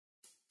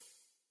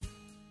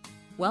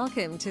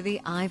Welcome to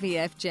the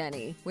IVF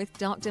Journey with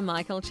Dr.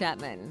 Michael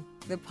Chapman,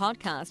 the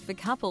podcast for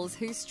couples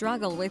who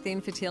struggle with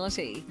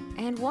infertility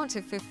and want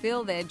to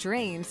fulfill their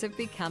dreams of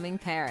becoming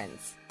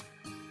parents.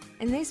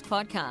 In this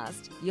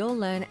podcast, you'll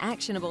learn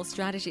actionable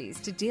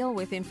strategies to deal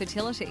with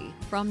infertility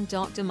from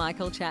Dr.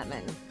 Michael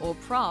Chapman, or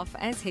Prof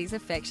as he's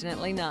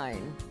affectionately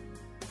known.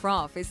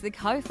 Prof is the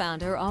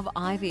co-founder of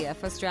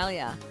IVF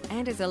Australia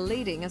and is a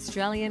leading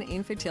Australian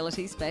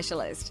infertility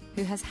specialist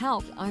who has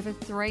helped over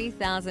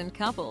 3,000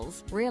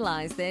 couples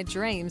realise their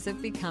dreams of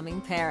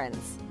becoming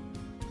parents.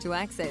 To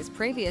access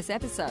previous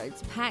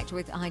episodes packed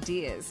with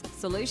ideas,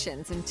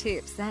 solutions and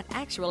tips that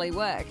actually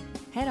work,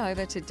 head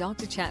over to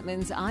Dr.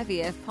 Chapman's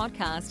IVF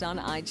podcast on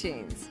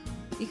iTunes.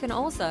 You can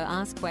also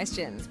ask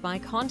questions by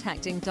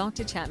contacting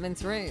Dr.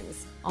 Chapman's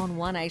rooms on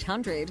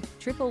 1800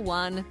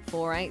 111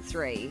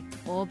 483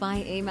 or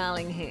by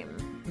emailing him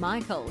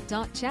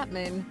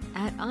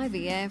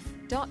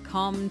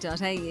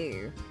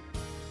michael.chapman@ivf.com.au.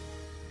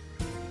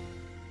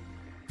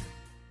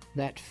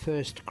 That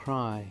first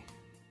cry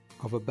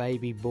of a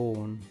baby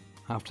born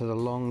after the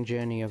long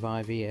journey of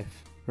IVF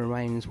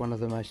remains one of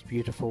the most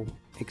beautiful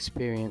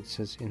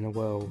experiences in the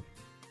world.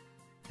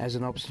 As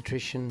an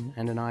obstetrician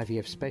and an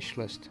IVF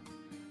specialist,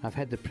 I've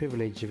had the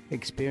privilege of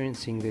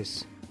experiencing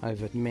this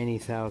over many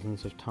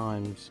thousands of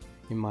times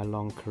in my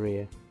long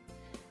career,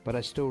 but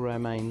I still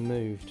remain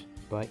moved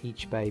by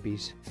each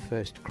baby's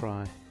first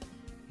cry.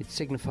 It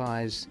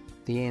signifies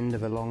the end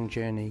of a long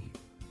journey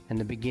and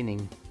the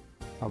beginning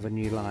of a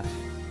new life.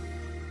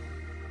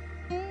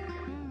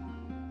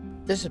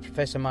 This is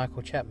Professor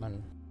Michael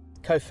Chapman,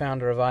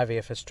 co-founder of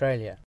IVF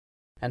Australia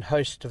and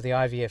host of the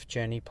IVF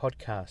Journey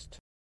podcast.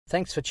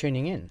 Thanks for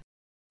tuning in.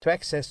 To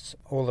access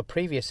all the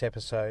previous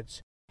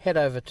episodes, head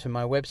over to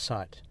my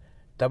website,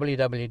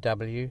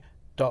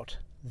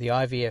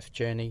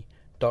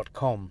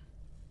 www.theivfjourney.com,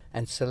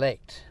 and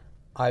select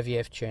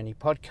IVF Journey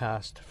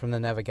Podcast from the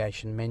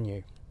navigation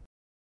menu.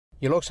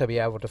 You'll also be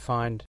able to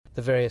find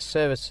the various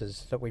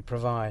services that we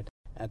provide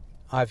at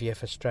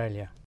IVF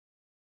Australia.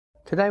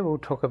 Today we'll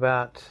talk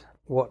about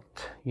what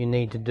you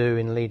need to do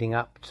in leading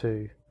up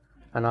to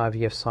an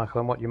IVF cycle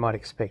and what you might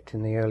expect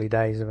in the early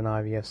days of an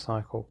IVF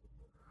cycle.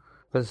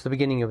 Because it's the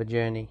beginning of a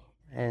journey,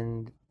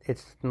 and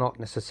it's not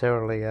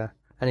necessarily an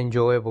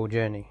enjoyable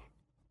journey.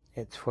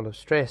 It's full of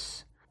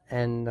stress,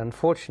 and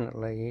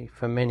unfortunately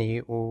for many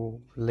it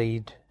will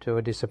lead to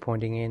a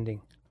disappointing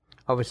ending.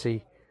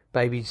 Obviously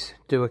babies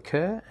do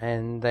occur,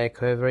 and they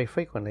occur very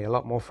frequently, a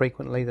lot more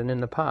frequently than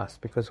in the past,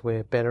 because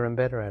we're better and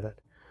better at it.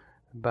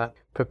 But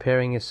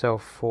preparing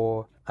yourself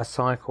for a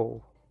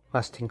cycle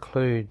must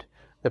include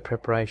the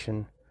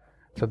preparation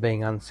for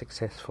being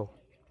unsuccessful.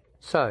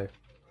 So,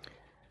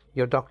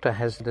 your doctor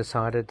has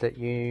decided that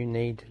you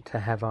need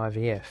to have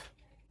IVF.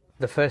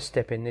 The first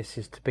step in this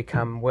is to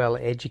become well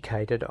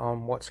educated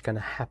on what's going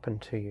to happen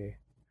to you,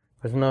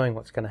 because knowing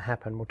what's going to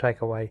happen will take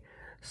away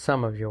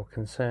some of your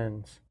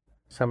concerns,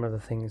 some of the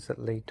things that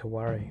lead to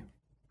worry.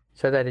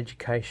 So that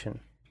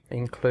education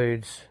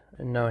includes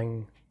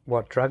knowing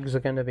what drugs are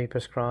going to be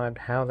prescribed,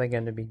 how they're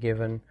going to be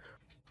given,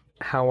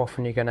 how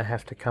often you're going to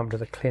have to come to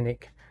the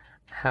clinic,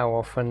 how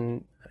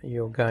often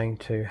you're going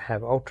to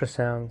have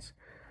ultrasounds,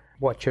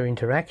 what your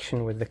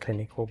interaction with the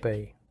clinic will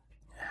be,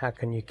 how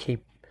can you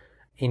keep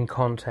in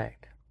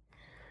contact.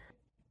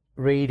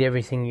 Read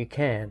everything you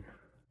can.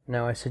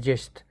 Now I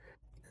suggest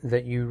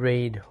that you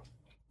read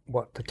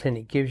what the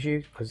clinic gives you,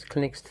 because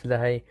clinics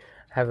today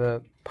have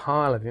a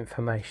pile of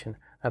information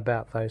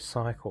about those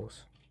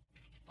cycles.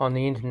 On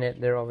the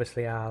internet there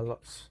obviously are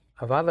lots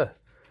of other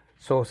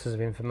sources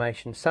of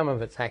information. Some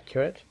of it's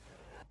accurate,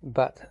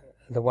 but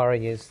the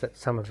worry is that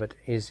some of it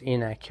is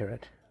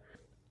inaccurate.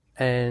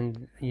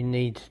 And you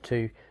need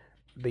to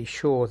be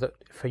sure that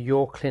for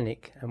your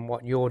clinic and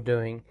what you're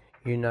doing,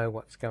 you know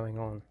what's going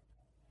on.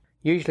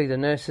 Usually the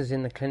nurses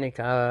in the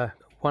clinic are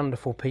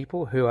wonderful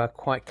people who are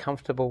quite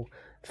comfortable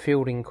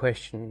fielding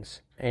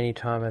questions any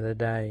time of the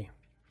day.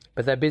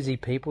 But they're busy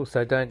people,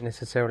 so don't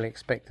necessarily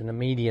expect an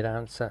immediate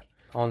answer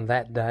on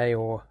that day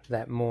or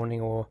that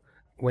morning or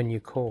when you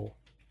call.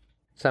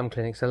 Some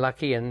clinics are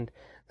lucky and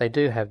they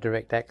do have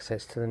direct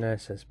access to the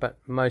nurses, but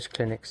most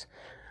clinics,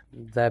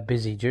 they're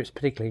busy,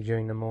 particularly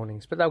during the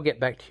mornings, but they'll get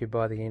back to you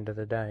by the end of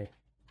the day.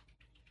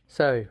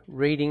 So,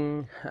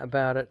 reading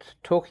about it,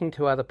 talking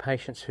to other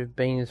patients who've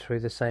been through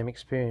the same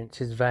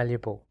experience is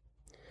valuable.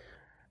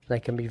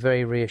 They can be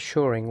very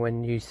reassuring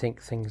when you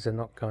think things are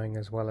not going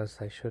as well as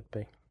they should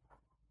be.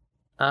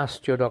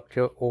 Ask your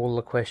doctor all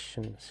the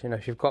questions.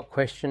 If you've got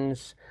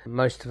questions,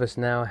 most of us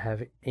now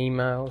have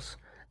emails,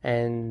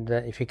 and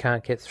if you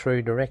can't get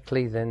through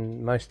directly,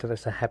 then most of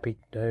us are happy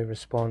to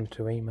respond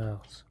to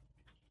emails.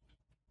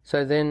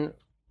 So then,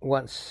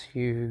 once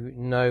you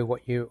know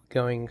what you're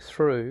going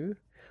through,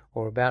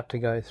 or about to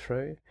go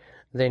through,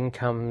 then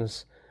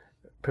comes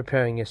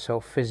preparing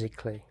yourself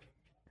physically.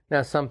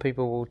 Now some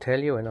people will tell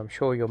you, and I'm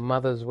sure your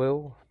mothers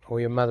will, or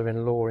your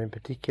mother-in-law in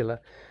particular,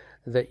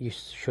 that you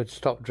should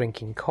stop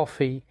drinking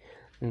coffee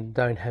and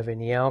don't have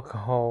any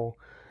alcohol,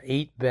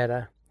 eat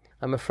better.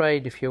 I'm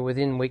afraid if you're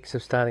within weeks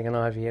of starting an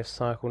IVF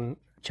cycle,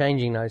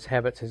 changing those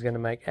habits is going to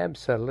make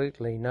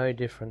absolutely no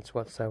difference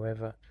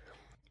whatsoever.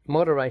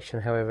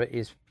 Moderation, however,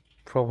 is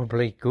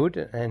probably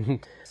good,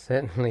 and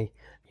certainly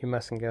you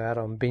mustn't go out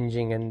on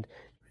binging, and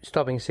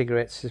stopping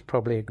cigarettes is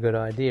probably a good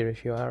idea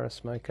if you are a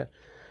smoker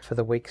for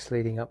the weeks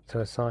leading up to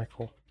a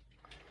cycle.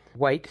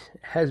 Weight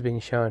has been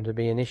shown to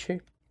be an issue,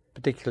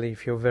 particularly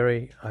if you're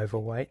very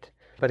overweight.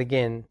 But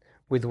again,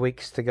 with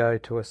weeks to go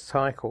to a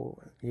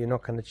cycle, you're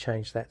not going to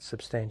change that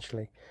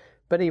substantially.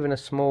 But even a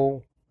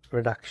small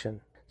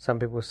reduction, some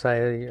people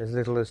say as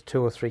little as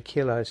 2 or 3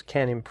 kilos,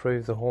 can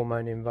improve the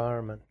hormone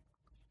environment.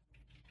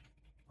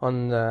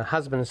 On the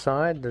husband's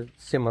side, the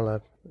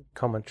similar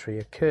commentary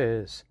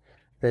occurs.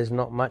 There's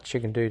not much you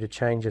can do to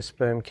change a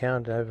sperm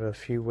count over a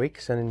few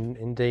weeks, and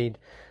indeed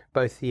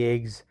both the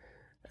eggs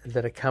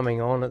that are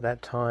coming on at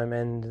that time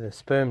and the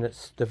sperm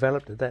that's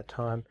developed at that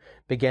time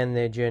began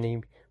their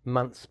journey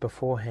months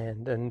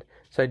beforehand, and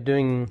so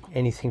doing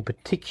anything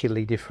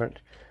particularly different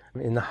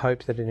in the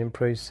hope that it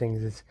improves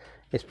things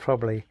is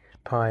probably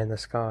pie in the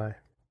sky.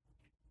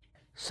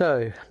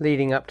 So,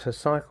 leading up to a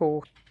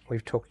cycle,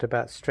 we've talked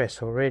about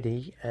stress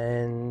already,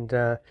 and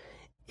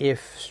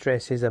if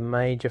stress is a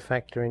major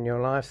factor in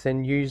your life,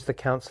 then use the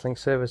counselling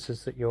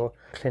services that your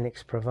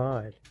clinics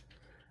provide.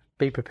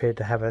 Be prepared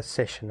to have a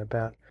session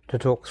to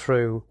talk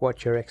through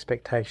what your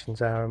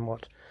expectations are and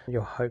what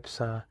your hopes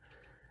are.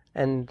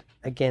 And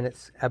again,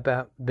 it's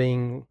about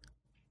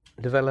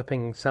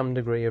developing some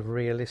degree of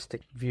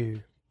realistic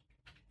view.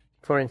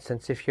 For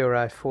instance, if you're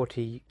a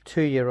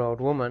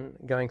 42-year-old woman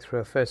going through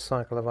a first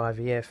cycle of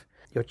IVF,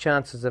 your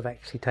chances of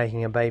actually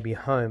taking a baby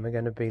home are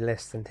going to be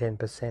less than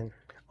 10%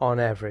 on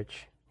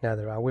average. Now,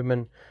 there are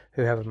women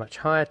who have a much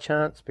higher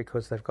chance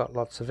because they've got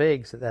lots of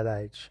eggs at that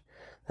age.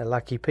 They're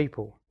lucky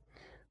people.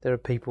 There are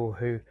people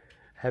who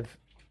have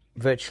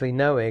virtually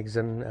no eggs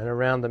and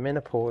around the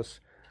menopause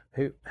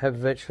who have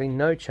virtually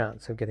no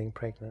chance of getting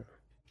pregnant.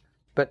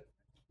 But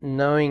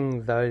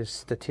knowing those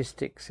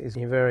statistics is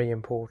very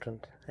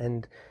important,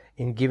 and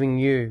in giving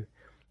you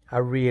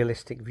a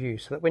realistic view,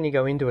 so that when you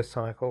go into a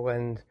cycle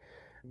and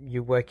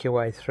you work your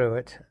way through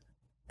it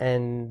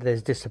and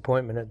there's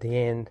disappointment at the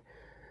end,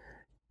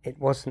 it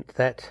wasn't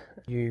that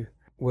you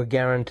were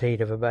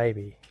guaranteed of a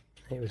baby.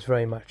 It was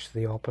very much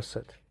the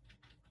opposite.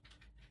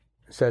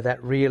 So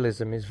that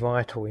realism is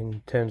vital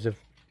in terms of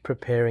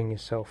preparing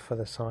yourself for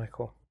the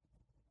cycle.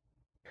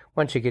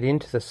 Once you get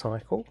into the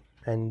cycle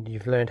and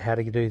you've learned how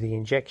to do the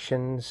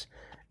injections,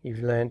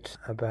 you've learnt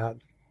about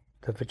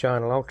the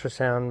vaginal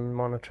ultrasound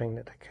monitoring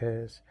that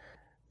occurs,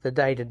 the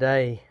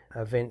day-to-day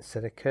events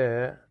that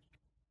occur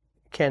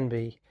can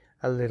be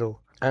a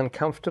little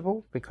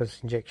uncomfortable because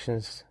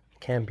injections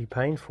can be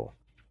painful.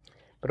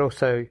 But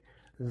also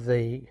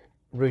the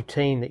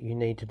routine that you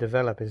need to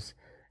develop is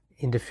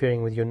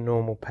interfering with your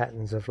normal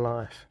patterns of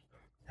life,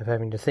 of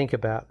having to think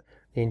about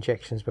the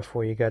injections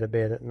before you go to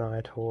bed at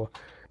night, or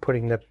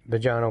putting the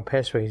vaginal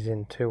pessaries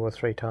in 2 or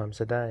 3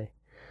 times a day,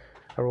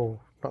 are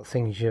all not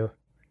things you're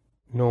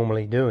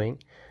normally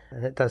doing,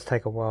 and it does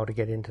take a while to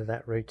get into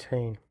that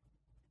routine.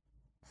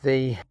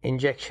 The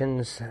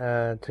injections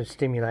to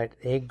stimulate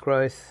egg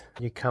growth,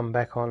 you come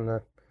back on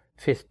the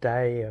 5th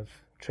day of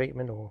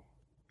treatment, or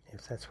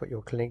if that's what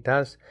your clinic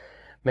does,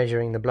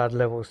 measuring the blood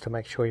levels to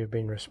make sure you've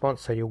been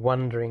responsive, so you're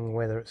wondering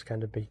whether it's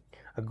going to be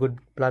a good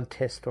blood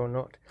test or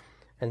not.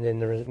 And then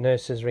the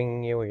nurses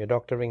ringing you or your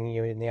doctor ringing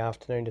you in the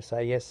afternoon to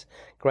say, yes,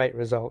 great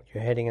result,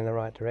 you're heading in the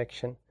right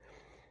direction.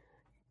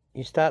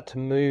 You start to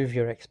move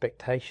your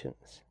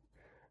expectations,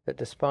 that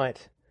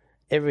despite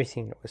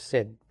everything that was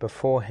said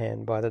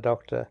beforehand by the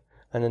doctor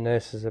and the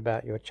nurses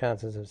about your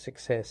chances of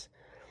success,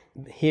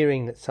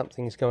 hearing that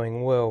something's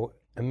going well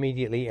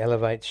immediately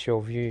elevates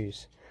your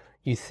views.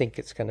 You think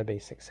it's going to be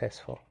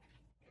successful.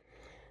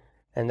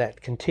 And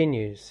that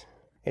continues.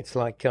 It's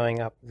like going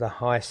up the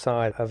high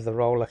side of the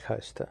roller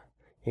coaster.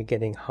 You're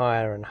getting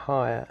higher and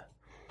higher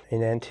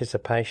in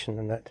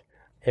anticipation that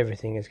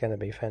everything is going to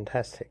be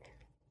fantastic.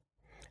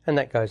 And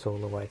that goes all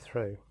the way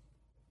through.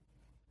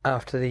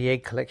 After the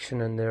egg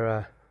collection and there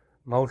are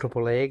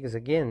multiple eggs,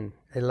 again,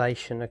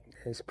 elation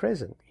is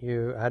present.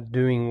 You are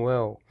doing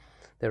well.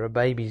 There are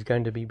babies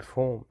going to be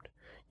formed.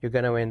 You're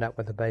going to end up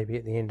with a baby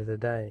at the end of the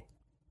day.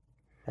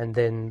 And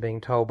then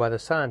being told by the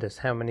scientists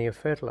how many are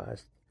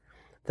fertilized.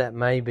 That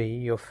may be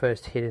your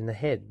first hit in the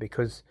head,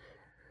 because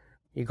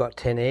you got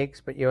 10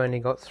 eggs, but you only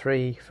got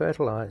 3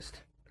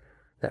 fertilized.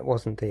 That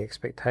wasn't the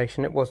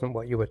expectation. It wasn't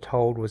what you were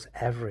told was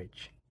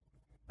average.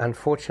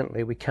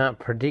 Unfortunately, we can't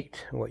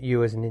predict what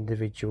you as an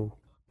individual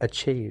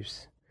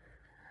achieves.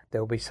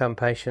 There'll be some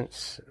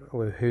patients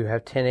who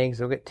have 10 eggs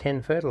who'll get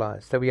 10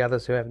 fertilized. There'll be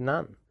others who have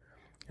none.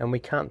 And we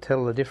can't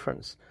tell the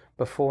difference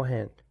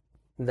beforehand.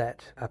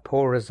 That a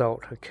poor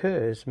result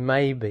occurs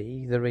may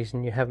be the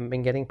reason you haven't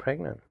been getting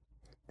pregnant.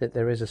 That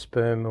there is a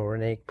sperm or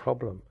an egg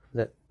problem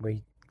that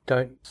we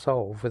don't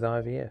solve with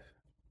IVF.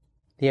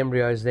 The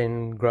embryos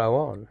then grow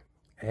on,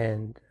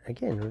 and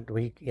again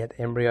we get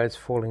embryos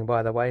falling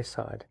by the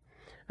wayside.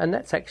 And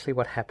that's actually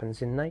what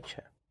happens in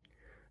nature.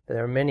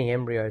 There are many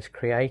embryos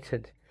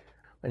created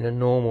in a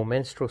normal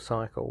menstrual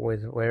cycle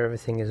where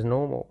everything is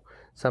normal.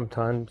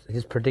 sometimes it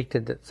is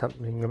predicted that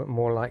something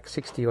more like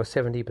 60 or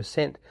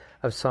 70%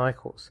 of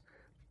cycles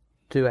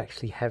do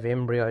actually have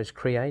embryos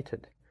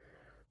created.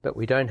 But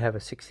we don't have a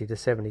 60 to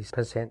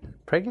 70%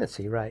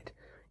 pregnancy rate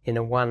in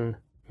a one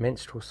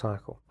menstrual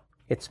cycle.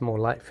 It's more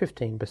like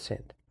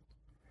 15%.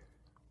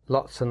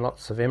 Lots and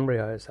lots of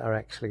embryos are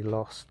actually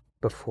lost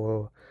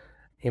before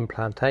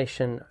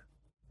implantation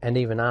and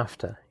even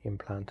after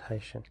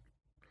implantation.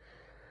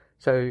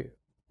 So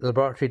the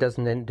laboratory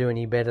doesn't then do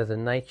any better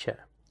than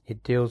nature.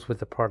 It deals with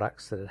the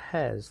products that it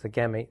has, the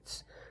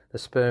gametes, the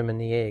sperm and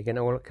the egg, and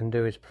all it can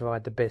do is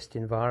provide the best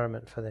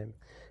environment for them.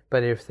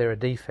 But if there are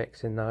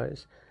defects in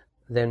those,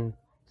 then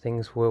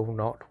things will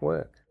not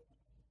work.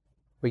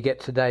 We get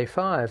to day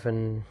 5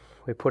 and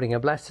we're putting a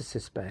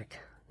blastocyst back.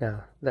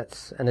 Now,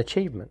 that's an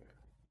achievement.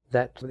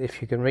 That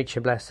if you can reach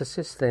a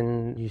blastocyst,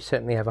 then you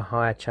certainly have a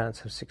higher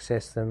chance of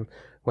success than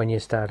when you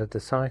started the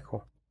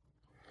cycle.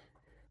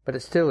 But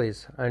it still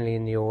is only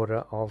in the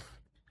order of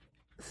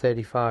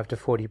 35 to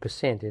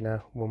 40% in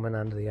a woman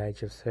under the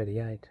age of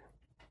 38.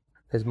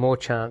 There's more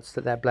chance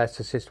that that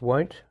blastocyst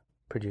won't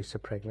produce a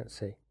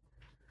pregnancy.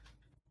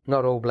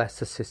 Not all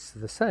blastocysts are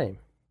the same.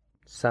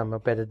 Some are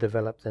better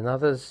developed than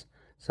others,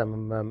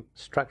 some are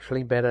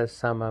structurally better,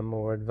 some are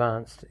more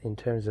advanced in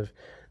terms of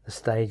the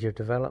stage of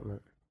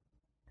development.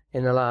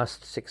 In the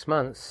last 6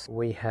 months,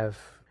 we have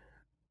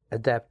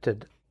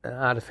adapted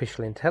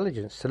artificial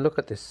intelligence to look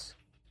at this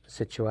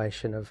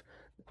situation of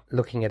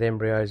looking at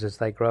embryos as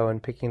they grow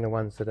and picking the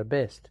ones that are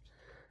best.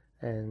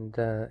 And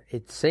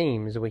it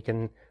seems we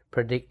can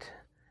predict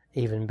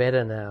even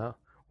better now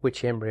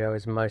which embryo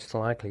is most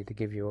likely to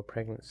give you a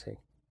pregnancy.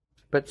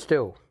 But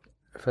still,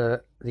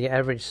 for the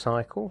average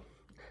cycle,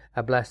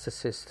 a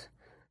blastocyst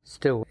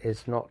still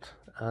is not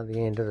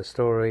the end of the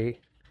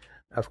story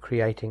of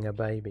creating a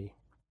baby.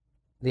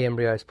 The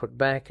embryo is put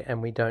back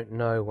and we don't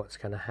know what's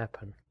going to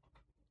happen.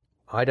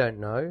 I don't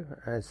know,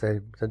 as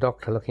the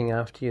doctor looking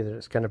after you, that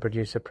it's going to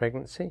produce a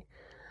pregnancy.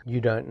 You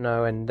don't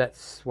know, and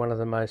that's one of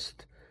the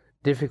most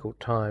difficult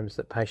times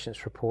that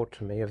patients report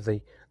to me, of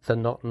the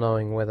not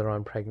knowing whether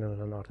I'm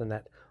pregnant or not, and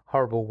that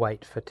horrible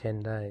wait for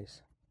 10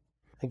 days.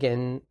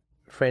 Again,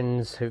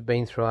 friends who've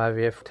been through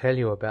IVF tell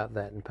you about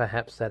that, and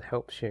perhaps that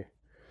helps you.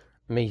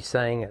 Me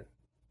saying it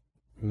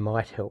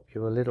might help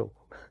you a little,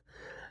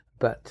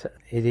 but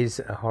it is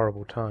a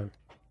horrible time.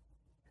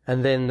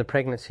 And then the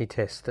pregnancy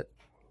test at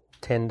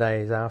 10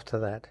 days after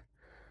that,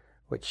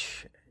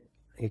 which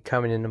you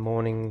come in the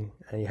morning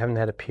and you haven't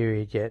had a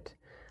period yet,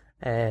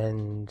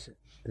 and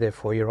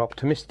therefore you're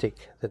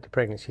optimistic that the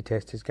pregnancy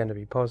test is going to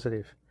be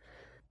positive.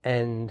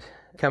 And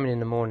coming in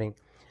the morning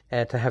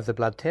to have the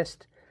blood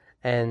test,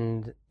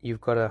 and you've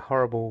got a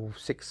horrible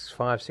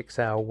 5-6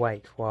 hour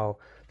wait while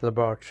the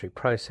laboratory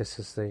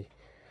processes the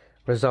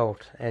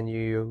result, and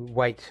you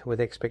wait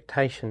with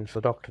expectation for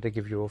the doctor to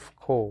give you a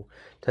call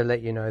to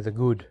let you know the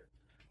good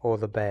or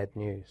the bad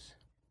news.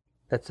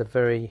 That's a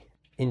very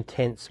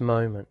intense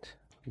moment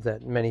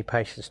that many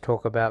patients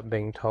talk about,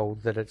 being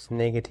told that it's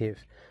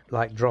negative,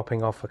 like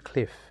dropping off a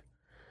cliff,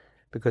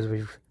 because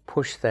we've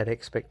pushed that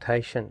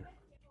expectation,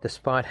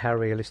 despite how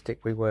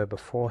realistic we were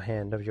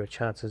beforehand of your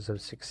chances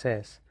of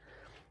success.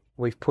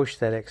 We've pushed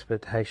that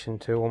expectation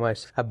to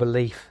almost a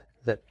belief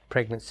that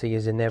pregnancy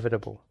is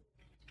inevitable.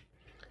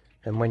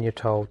 And when you're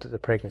told that the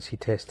pregnancy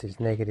test is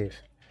negative,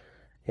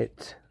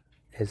 it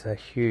is a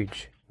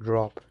huge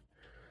drop,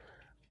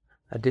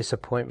 a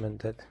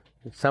disappointment that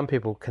some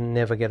people can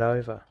never get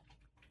over,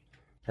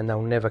 and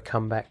they'll never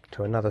come back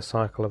to another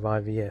cycle of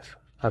IVF.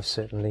 I've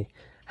certainly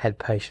had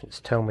patients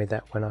tell me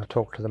that when I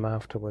talk to them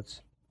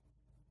afterwards.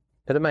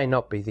 But it may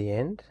not be the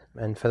end,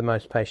 and for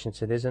most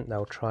patients it isn't.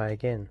 They'll try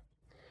again,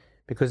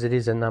 because it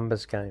is a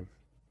numbers game.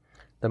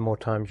 The more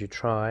times you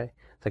try,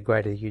 the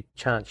greater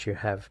chance you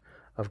have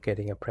of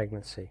getting a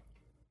pregnancy.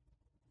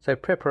 So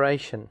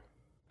preparation,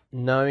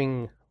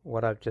 knowing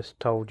what I've just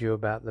told you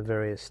about the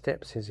various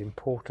steps, is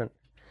important.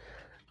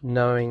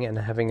 Knowing and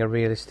having a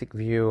realistic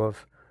view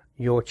of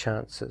your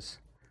chances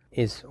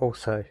is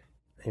also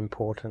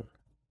important.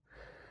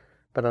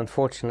 But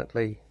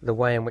unfortunately, the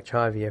way in which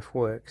IVF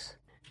works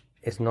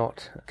is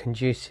not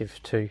conducive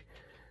to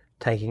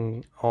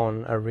taking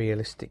on a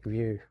realistic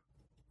view.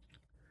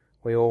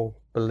 We all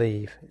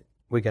believe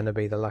we're going to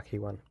be the lucky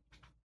one.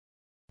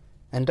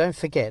 And don't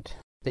forget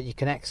that you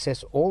can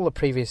access all the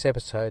previous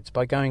episodes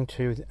by going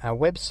to our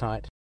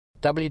website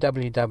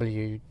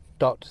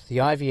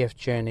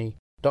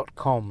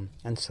www.theivfjourney.com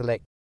and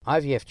select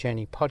IVF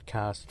Journey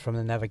Podcast from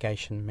the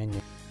navigation menu.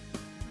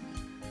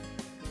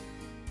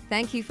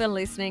 Thank you for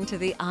listening to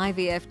the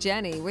IVF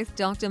Journey with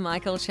Dr.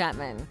 Michael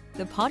Chapman,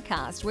 the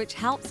podcast which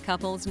helps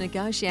couples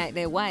negotiate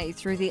their way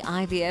through the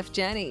IVF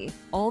journey,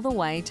 all the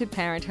way to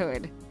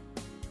parenthood.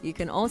 You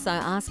can also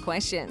ask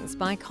questions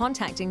by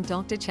contacting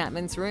Dr.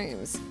 Chapman's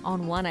rooms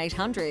on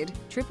 1800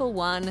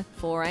 111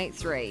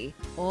 483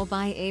 or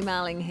by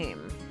emailing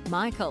him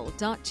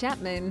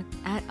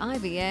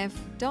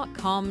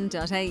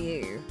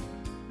michael.chapman@ivf.com.au.